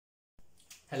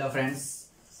Hello friends,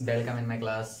 welcome in my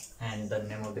class and the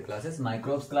name of the class is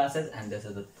Microbes classes and this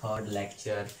is the third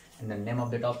lecture and the name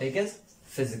of the topic is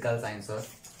Physical Science or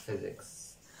Physics।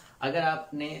 अगर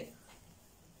आपने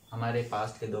हमारे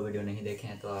past के 2 video नहीं देखे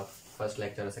हैं तो आप first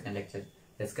lecture और सेकंड लेक्चर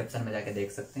डिस्क्रिप्शन में जाके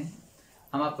देख सकते हैं।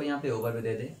 हम आपको यहाँ पे ओवरव्यू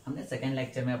दे दें। हमने सेकंड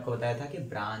लेक्चर में आपको बताया था कि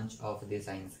ब्रांच ऑफ द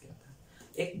साइंस क्या था,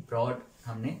 एक ब्रॉड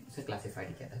हमने उसे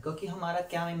क्लासिफाइड किया था क्योंकि हमारा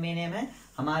क्या मेन एम है,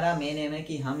 हमारा मेन एम है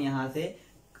कि हम यहाँ से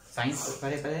साइंस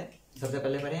सबसे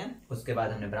पहले पढ़े हैं, उसके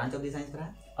बाद हमने ब्रांच ऑफ द साइंस पढ़ा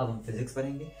है, अब हम फिजिक्स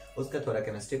पढ़ेंगे, उसका थोड़ा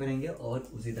केमिस्ट्री पढ़ेंगे और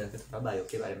उसी तरह से थोड़ा बायो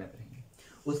के बारे में पढ़ेंगे।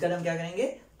 उसके बाद हम क्या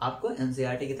करेंगे, आपको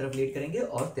एनसीईआरटी की तरफ लीड करेंगे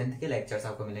और 10th के लेक्चर्स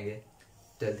आपको मिलेंगे,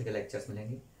 12th के लेक्चर्स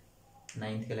मिलेंगे,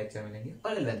 9th के लेक्चर मिलेंगे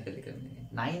और 11th के लेक्चर मिलेंगे।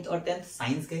 9th और 10th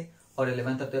साइंस के और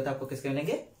 11th और 12th आपको किसके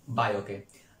मिलेंगे, बायो के।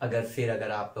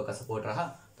 अगर आप लोग का सपोर्ट रहा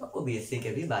तो आपको बीएससी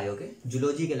के भी बायो के,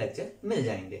 जूलॉजी के लेक्चर मिल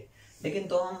जाएंगे। लेकिन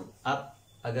तो आप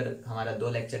अगर हमारा 2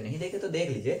 लेक्चर नहीं देखे तो देख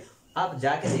लीजिए, आप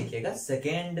जाके देखिएगा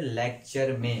सेकेंड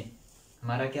लेक्चर में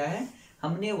हमारा क्या है,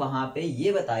 हमने वहां पे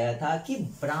ये बताया था कि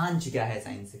ब्रांच क्या है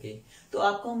साइंस की। तो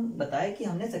आपको हम बताया कि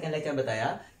हमने सेकेंड लेक्चर बताया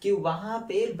कि वहां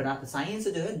पे साइंस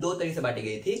जो है 2 तरीके से बांटी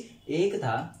गई थी, एक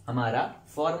था हमारा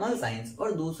फॉर्मल साइंस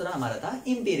और दूसरा हमारा था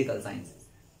इंपिरिकल साइंस।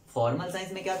 फॉर्मल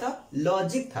साइंस में क्या था,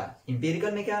 लॉजिक था,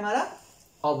 इंपिरिकल में क्या हमारा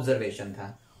ऑब्जर्वेशन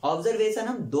था। ऑब्जर्वेशन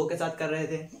हम 2 के साथ कर रहे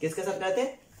थे, किसके साथ कर रहे थे,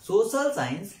 सोशल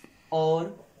साइंस और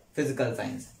फिजिकल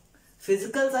साइंस।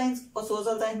 फिजिकल साइंस और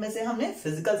सोशल साइंस में से हमने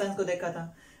फिजिकल साइंस को देखा था।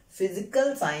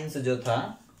 फिजिकल साइंस जो था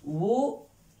वो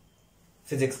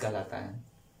फिजिक्स कहलाता है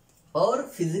और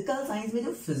फिजिकल साइंस में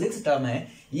जो फिजिक्स टर्म है,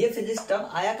 ये फिजिक्स टर्म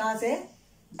आया कहां से,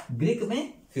 ग्रीक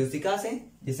में फ्यूसिका से,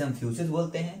 जिसे हम फ्यूसिस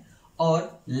बोलते हैं,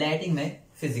 और लैटिन में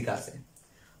फिजिका से।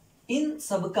 इन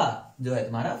सबका जो है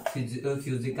तुम्हारा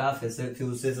फ्यूजिका,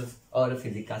 फ्यूसिस और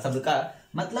फिजिका, सबका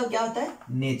मतलब क्या होता है,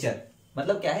 नेचर।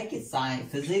 मतलब क्या है कि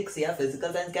फिजिक्स या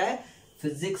फिजिकल साइंस क्या है,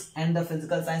 physics and the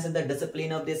physical science is the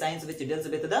discipline of the science which deals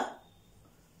with the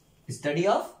study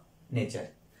of nature.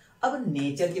 अब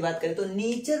नेचर की बात करें तो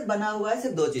नेचर बना हुआ है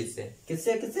सिर्फ 2 चीज से,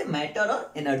 किससे, मैटर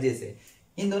और एनर्जी से।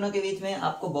 इन दोनों के बीच में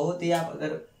आपको बहुत ही, आप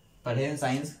अगर पढ़े हैं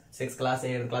साइंस 6th क्लास से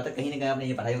 8th क्लास तक, कहीं ना कहीं आपने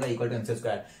ये पढ़ाई होगा इक्वल टू एमसी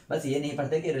स्क्वायर। बस ये नहीं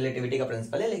पढ़ते कि रिलेटिविटी का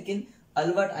प्रिंसिपल है, लेकिन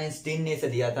अल्बर्ट आइंस्टीन ने इसे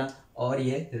दिया था और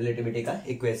ये रिलेटिविटी का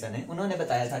इक्वेशन है। उन्होंने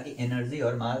बताया था कि एनर्जी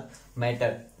और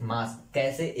मैटर, मास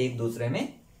कैसे एक दूसरे में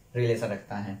रिलेशन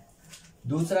रखता है।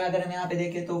 दूसरा अगर हम यहाँ पे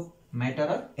देखें तो मैटर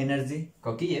और एनर्जी,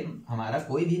 क्योंकि ये हमारा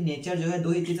कोई भी नेचर जो है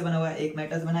 2 ही चीज से बना हुआ है, एक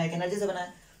मैटर से बना है, एक एनर्जी से बना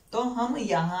है। तो हम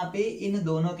यहाँ पे इन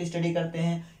दोनों की स्टडी करते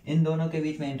हैं, इन दोनों के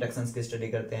बीच में इंटरेक्शंस की स्टडी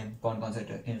करते हैं, कौन कौन से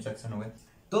इंटरेक्शन हुए।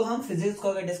 तो हम फिजिक्स को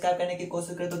अगर डिस्क्राइब करने की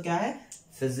कोशिश करें तो क्या है,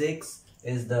 फिजिक्स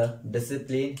इज द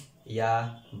डिसिप्लिन या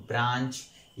ब्रांच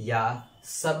या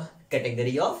सब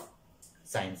category of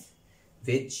science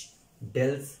which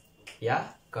deals या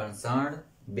concern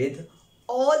with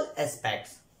all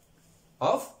aspects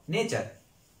of nature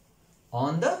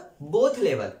on the both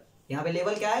level. यहां पे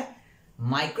लेवल क्या है,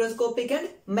 माइक्रोस्कोपिक एंड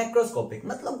मैक्रोस्कोपिक,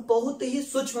 मतलब बहुत ही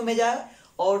सूक्ष्म में जाए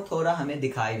और थोड़ा हमें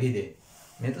दिखाई भी दे।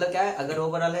 मतलब क्या है, अगर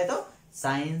ओवरऑल है तो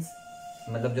साइंस,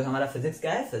 मतलब जो हमारा फिजिक्स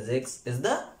क्या है, physics is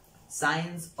the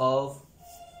science of,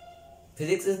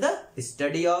 physics is the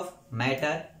study of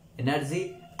matter, energy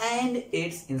and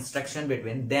it's instruction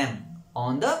between them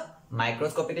on the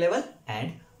microscopic level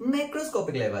and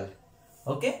macroscopic level.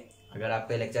 Okay, अगर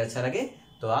आपको लेक्चर अच्छा लगे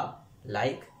तो आप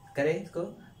लाइक करें, इसको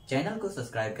चैनल को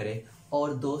सब्सक्राइब करें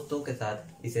और दोस्तों के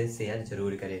साथ इसे शेयर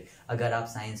जरूर करें अगर आप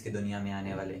साइंस की दुनिया में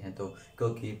आने वाले हैं तो,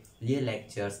 क्योंकि ये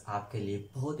लेक्चर्स आपके लिए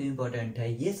बहुत इंपॉर्टेंट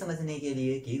है ये समझने के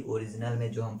लिए कि ओरिजिनल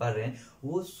में जो हम पढ़ रहे हैं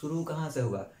वो शुरू कहाँ से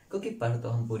हुआ। क्योंकि पढ़ तो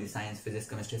हम पूरी साइंस, फिजिक्स,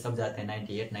 केमिस्ट्री सब जाते हैं,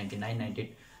 98, 99, 90,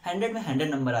 100 में 100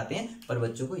 नंबर आते हैं, पर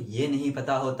बच्चों को ये नहीं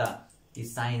पता होता कि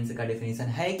साइंस का डेफिनेशन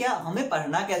है क्या, हमें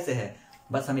पढ़ना कैसे है।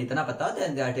 बस हमें इतना पता होता है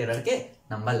एनसीईआरटी रट के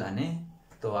नंबर लाने।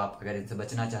 तो आप अगर इनसे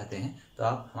बचना चाहते हैं तो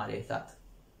आप हमारे साथ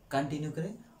कंटिन्यू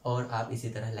करें और आप इसी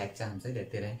तरह लेक्चर हमसे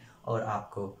लेते रहें और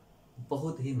आपको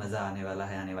बहुत ही मजा आने वाला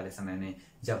है आने वाले समय में,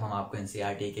 जब हम आपको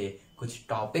एनसीईआरटी के कुछ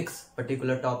टॉपिक्स,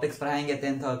 पर्टिकुलर टॉपिक्स पढ़ाएंगे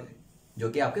 10th और जो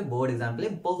कि आपके बोर्ड एग्जाम के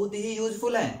लिए बहुत ही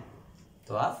यूजफुल हैं।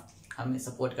 तो आप हमें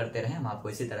सपोर्ट करते रहें, हम आपको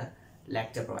इसी तरह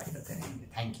लेक्चर प्रोवाइड करते रहेंगे।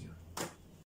 Thank you.